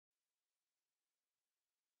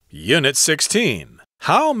Unit 16,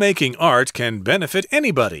 How Making Art Can Benefit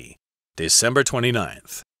Anybody, December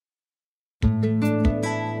 29th.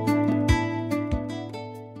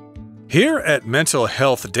 Here at Mental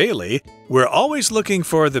Health Daily, we're always looking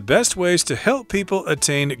for the best ways to help people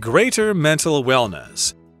attain greater mental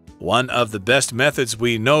wellness. One of the best methods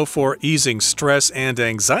we know for easing stress and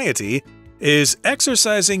anxiety is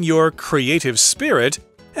exercising your creative spirit,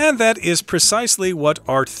 and that is precisely what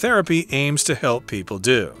art therapy aims to help people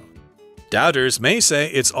do. Doubters may say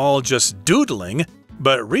it's all just doodling,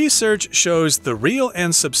 but research shows the real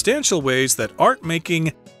and substantial ways that art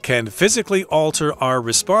making can physically alter our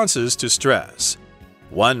responses to stress.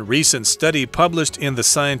 One recent study published in the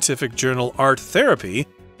scientific journal Art Therapy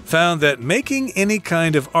found that making any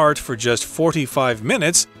kind of art for just 45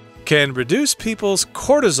 minutes can reduce people's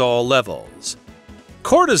cortisol levels.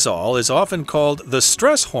 Cortisol is often called the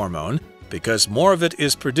stress hormone because more of it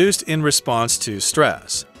is produced in response to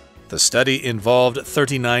stress. The study involved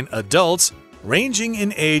 39 adults ranging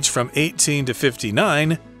in age from 18 to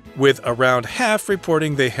 59, with around half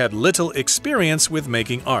reporting they had little experience with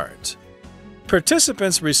making art.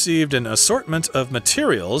 Participants received an assortment of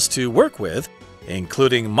materials to work with,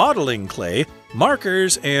 including modeling clay,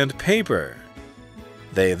 markers, and paper.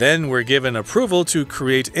 They then were given approval to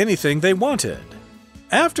create anything they wanted.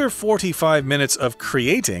 After 45 minutes of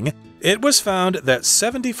creating, it was found that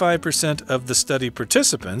 75% of the study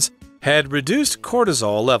participants had reduced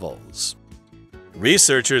cortisol levels.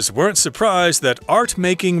 Researchers weren't surprised that art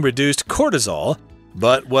making reduced cortisol,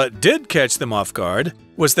 but what did catch them off guard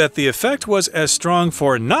was that the effect was as strong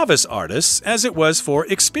for novice artists as it was for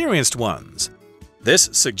experienced ones. This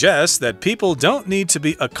suggests that people don't need to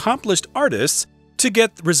be accomplished artists to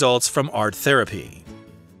get results from art therapy.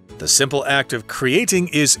 The simple act of creating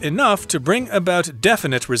is enough to bring about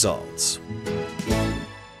definite results.